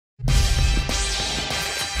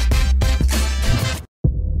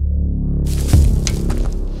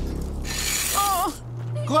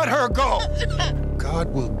Let her go!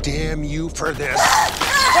 God will damn you for this.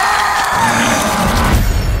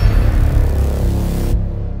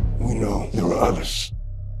 We know there are others.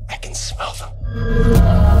 I can smell them.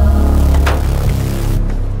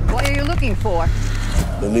 What are you looking for?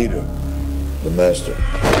 The leader. The master.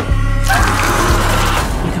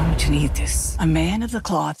 You don't need this. A man of the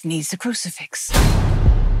cloth needs a crucifix.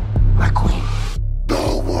 My queen. The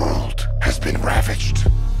whole world has been ravaged.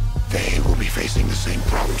 They will be facing the same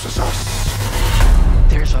problems as us.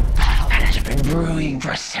 There's a battle that has been brewing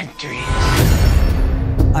for centuries.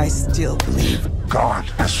 I still believe. God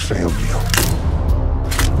has failed you.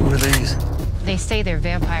 Who are these? They say they're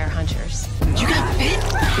vampire hunters. You got bit?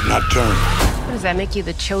 Could not turn. What, does that make you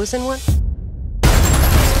the chosen one?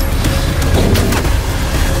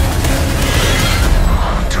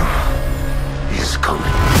 Hunter is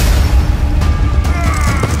coming.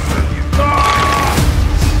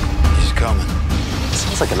 He's coming.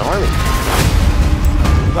 Sounds like an army.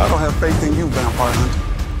 I don't have faith in you, vampire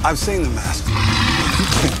hunter. I've seen the master. You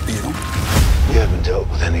can't beat him. You haven't dealt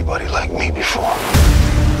with anybody like me before.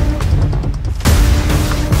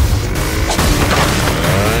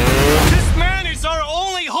 This man is our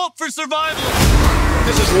only hope for survival.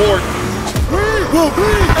 This is Lord. We will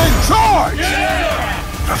be in charge!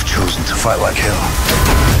 Yeah! I've chosen to fight like hell.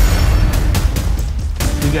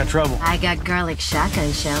 You got trouble. I got garlic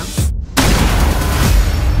shotgun shells.